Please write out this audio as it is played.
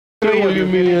You,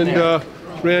 me, and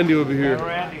Randy over here.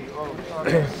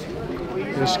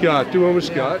 And Scott. Do one with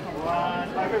Scott.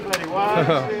 Everybody,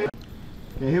 okay,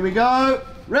 here we go.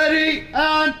 Ready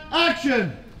and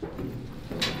action.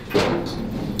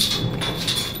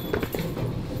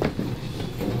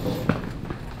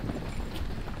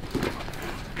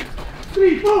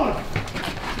 3, 4,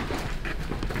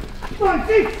 5,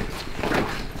 6.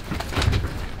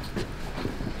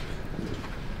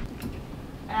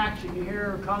 Action, you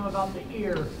hear her come about the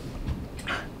ear.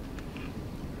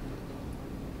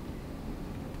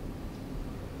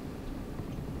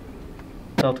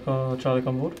 Delta Charlie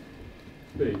come board.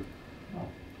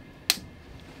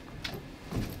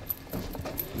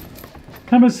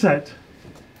 Camera set.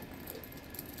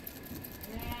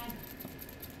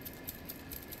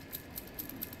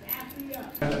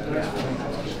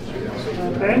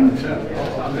 Ben?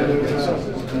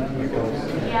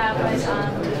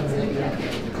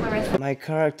 My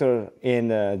character in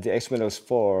the Expendables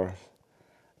 4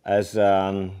 as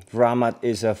Ramat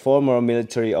is a former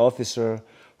military officer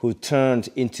who turned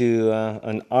into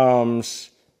an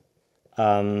arms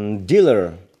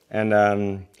dealer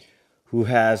and who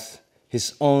has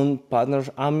his own partner's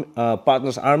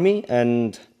army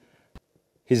and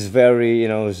his very,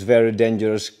 his very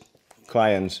dangerous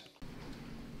clients.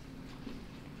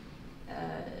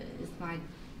 Is my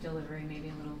delivery maybe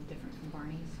a little different from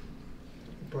Barney's?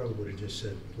 Probably would have just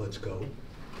said, let's go.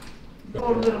 Sorry.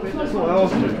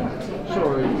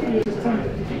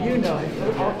 You know,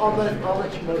 I'll let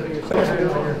you know here.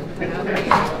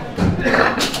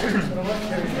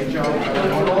 Hey, Charlie.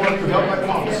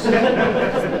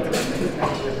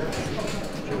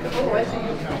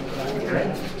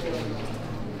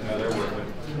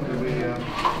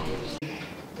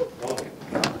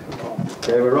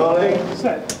 Okay, we're rolling.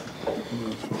 Set.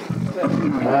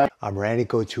 I'm Randy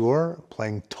Couture,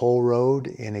 playing Toll Road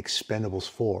in Expendables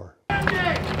 4.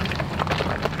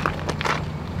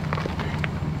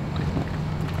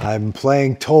 I'm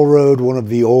playing Toll Road, one of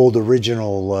the old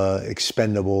original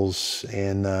Expendables,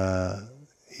 and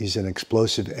he's an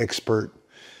explosive expert.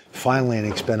 Finally, in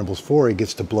Expendables 4, he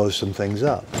gets to blow some things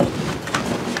up.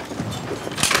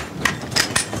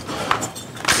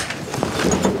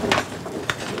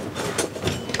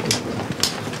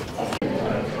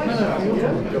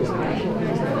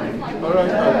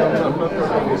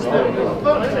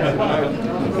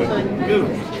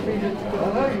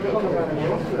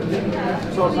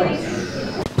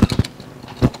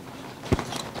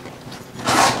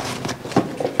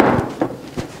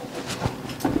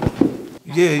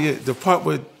 Yeah. The part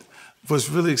what's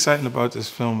really exciting about this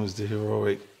film is the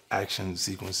heroic action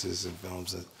sequences and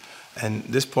films, and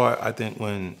this part I think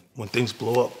when things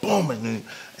blow up, boom, and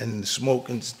the smoke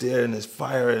and it's there and there's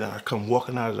fire, and I come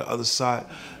walking out of the other side,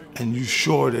 and you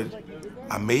sure that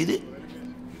I made it.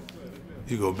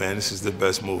 You go, man, this is the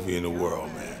best movie in the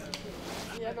world, man.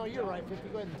 Yeah, no, you're right. 50,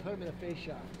 go ahead and put him in a face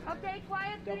shot. Okay,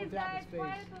 quiet, please, guys.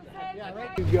 Quiet, please. Yeah,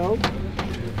 right. You go.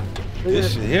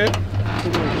 This shit here?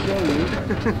 They're going to show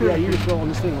you. Yeah, you're just rolling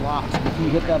this thing locks. If you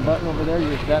hit that button over there, you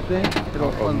hit that thing,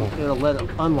 it'll let it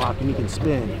unlock and you can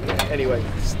spin. Anyway.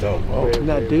 It's dope. Oh. Isn't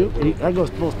that dude? That goes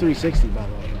both 360, by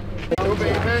the way.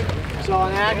 So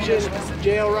on action,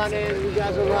 jail running, you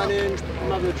guys are running.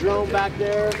 I have the drone back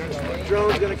there.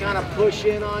 Drone's gonna kind of push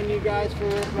in on you guys for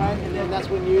it, right? And then that's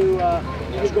when you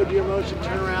just go do your motion,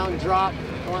 turn around, drop.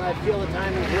 And when I feel the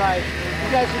timing's right,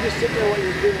 you guys can just sit there while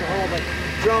you're doing the whole, but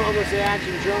drone, I'm gonna say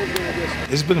action, drone's gonna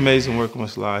just. It's been amazing working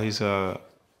with Sly. He's a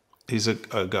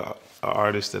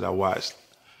artist that I watched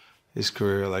his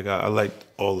career. Like I liked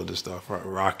all of the stuff, right?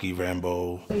 Rocky,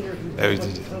 Rambo,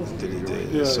 everything that he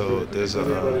did. Yeah, so there's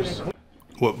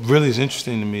what really is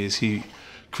interesting to me is he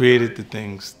created the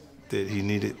things that he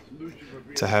needed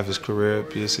to have his career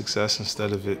be a success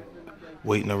instead of it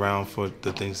waiting around for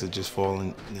the things that just fall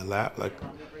in your lap. Like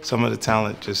some of the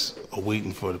talent just are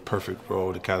waiting for the perfect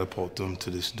role to catapult them to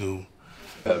this new.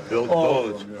 Bill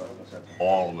Coach,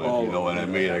 all of it, you know what I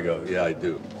mean? I go, yeah, I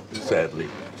do, sadly.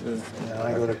 Yeah,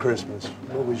 I go to Christmas.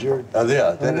 What was your?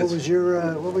 Yeah,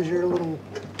 what was your little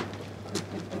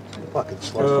fucking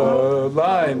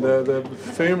line, the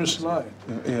famous line.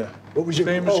 Yeah. What was your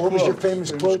famous quote? What was your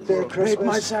famous quote there, Christmas? Make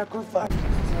my sacrifice.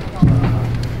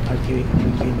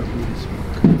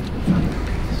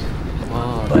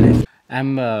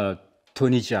 I'm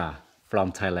Tony Jha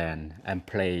from Thailand and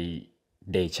play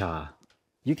Decha.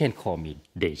 You can call me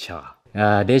Decha.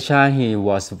 Decha, he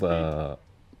was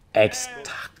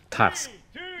ex-tax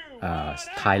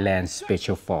Thailand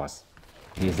Special Force.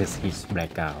 This is his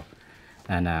background.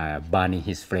 And Barney,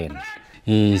 his friend.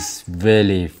 He's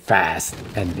really fast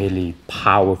and really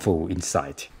powerful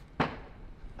inside.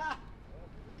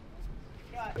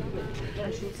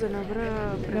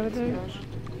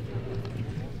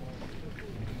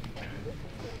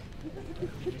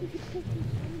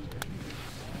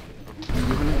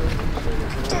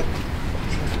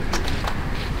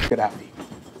 Gaddafi.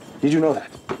 Did you know that?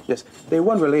 Yes, they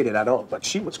weren't related at all, but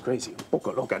she was crazy.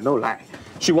 Poco loca, no lie.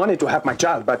 She wanted to have my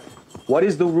child, but what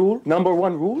is the rule? Number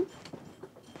one rule?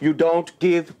 You don't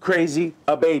give crazy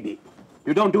a baby.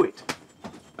 You don't do it.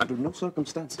 Under no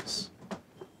circumstances.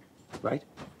 Right?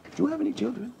 Do you have any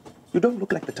children? You don't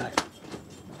look like the type.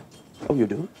 Oh, you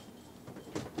do?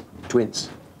 Twins.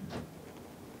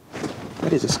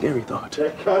 That is a scary thought.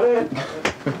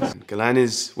 Galan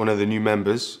is one of the new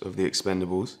members of the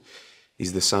Expendables.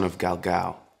 He's the son of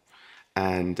Gal,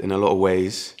 and in a lot of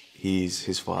ways, he's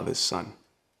his father's son.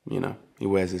 You know, he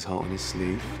wears his heart on his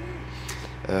sleeve.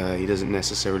 He doesn't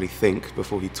necessarily think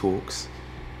before he talks.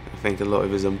 I think a lot of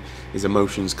his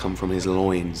emotions come from his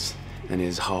loins and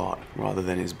his heart rather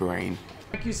than his brain.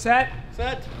 Thank you, set.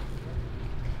 Set.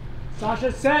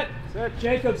 Sasha, set. Set.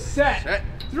 Jacob, set. Set.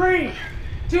 3,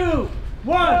 2,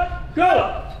 1,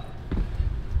 go!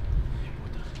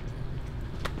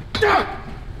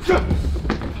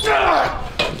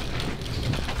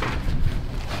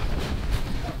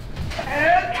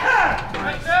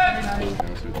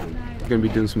 We're gonna be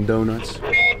doing some donuts.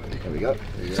 There we go.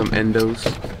 Some endos,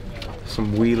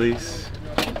 some wheelies,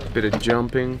 a bit of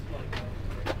jumping.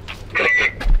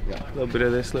 A little bit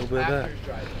of this, a little bit of that.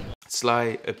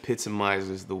 Sly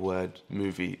epitomizes the word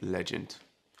movie legend.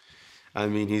 I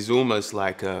mean, he's almost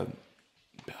like a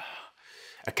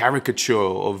caricature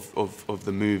of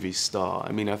the movie star.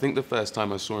 I mean, I think the first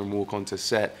time I saw him walk onto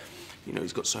set, you know,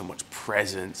 he's got so much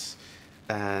presence,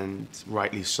 and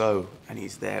rightly so. And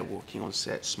he's there walking on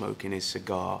set, smoking his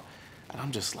cigar. And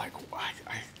I'm just like,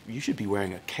 you should be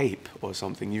wearing a cape or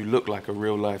something. You look like a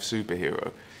real-life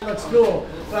superhero. Looks cool,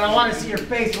 but I want to see your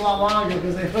face a lot longer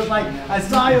because it looked like I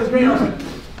saw you. It was great. I was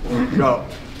like, Go.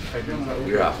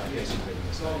 Yeah.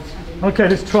 Okay,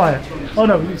 let's try it. Oh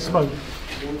no, you smoke.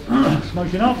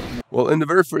 Smoking up. Well, in the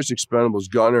very first Expendables,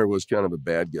 Gunner was kind of a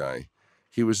bad guy.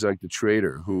 He was like the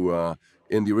traitor who,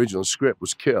 in the original script,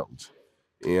 was killed.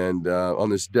 And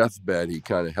on his deathbed, he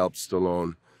kind of helped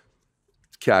Stallone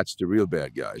catch the real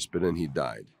bad guys, but then he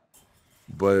died.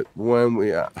 But when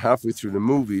we, halfway through the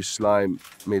movie, Sly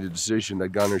made a decision that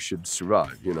Gunner should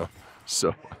survive, you know?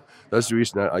 So that's the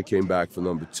reason I came back for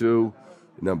number 2,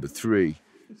 number 3,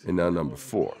 and now number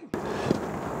 4.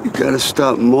 You gotta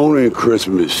stop moaning,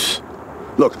 Christmas.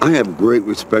 Look, I have great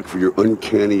respect for your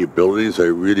uncanny abilities, I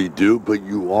really do, but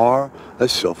you are a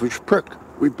selfish prick.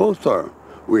 We both are.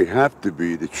 We have to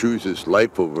be to choose this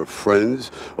life over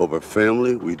friends, over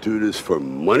family. We do this for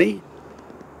money.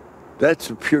 That's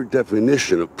a pure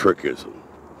definition of prickism.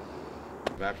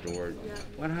 Afterward,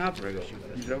 what happened? I go,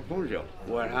 he's never told you.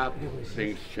 What happened?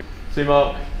 Things changed. See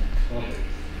Mark.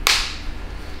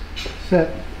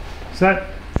 Set. Set.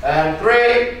 And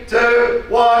 3, 2,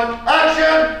 1,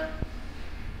 action!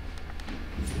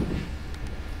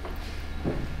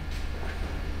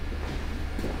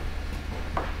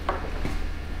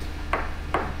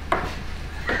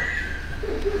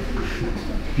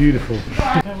 Beautiful.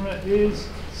 Camera is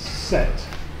set.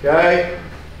 Okay.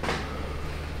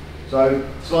 So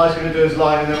Sly's going to do his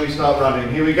line and then we start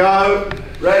running. Here we go.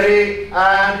 Ready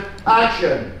and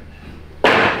action.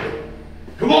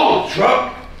 Come on,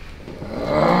 truck!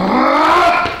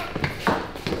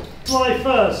 Sly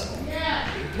first. Yeah.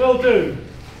 Will do.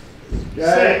 Okay.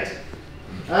 Set.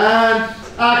 And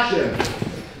action.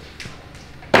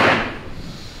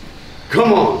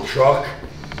 Come on, truck!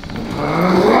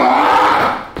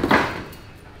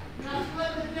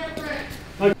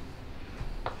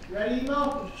 Ready,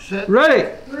 Mo? Set.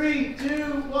 Ready. 3,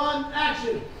 2, 1,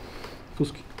 action.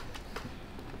 Fuski.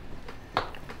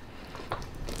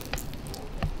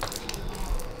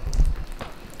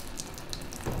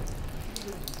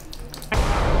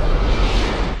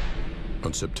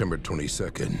 On September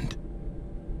 22nd,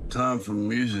 Time for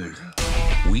music.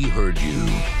 we heard you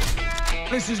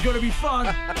This is gonna be fun.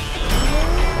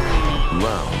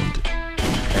 loud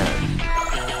and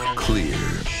clear.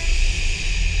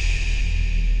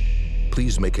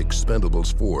 Please make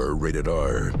Expendables 4 rated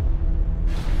R.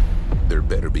 There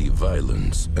better be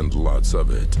violence and lots of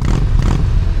it.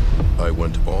 I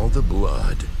want all the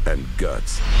blood and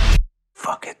guts.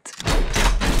 Fuck it.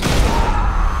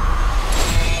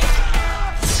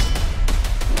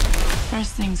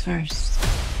 First things first.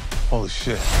 Holy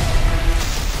shit.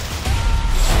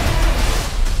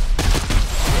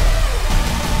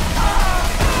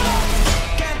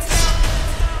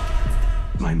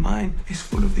 My mind is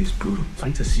full of these brutal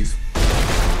fantasies.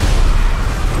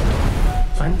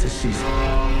 Fantasies.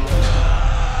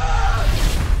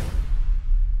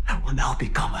 will now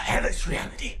become a hellish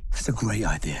reality. It's a great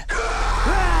idea.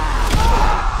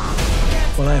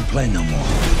 Well, I ain't playing no more.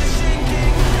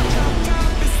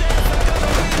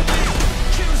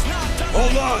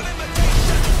 Hold on!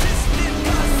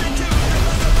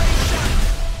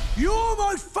 You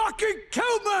almost fucking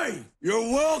killed me!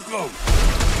 You're welcome!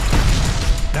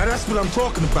 Now that's what I'm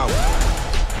talking about.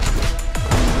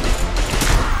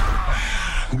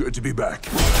 Good to be back.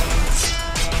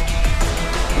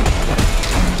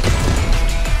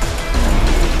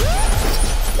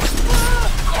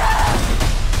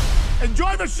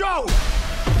 Enjoy the show!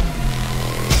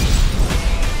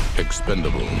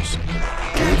 Expendables.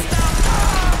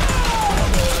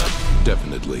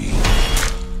 Definitely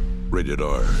rated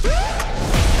R.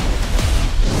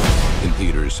 In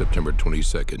theaters September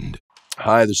 22nd.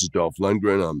 Hi, this is Dolph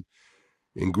Lundgren. I'm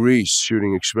in Greece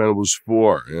shooting Expendables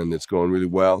 4, and it's going really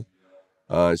well.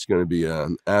 It's going to be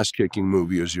an ass-kicking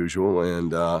movie as usual,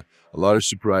 and a lot of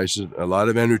surprises, a lot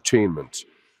of entertainment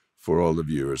for all the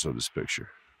viewers of this picture.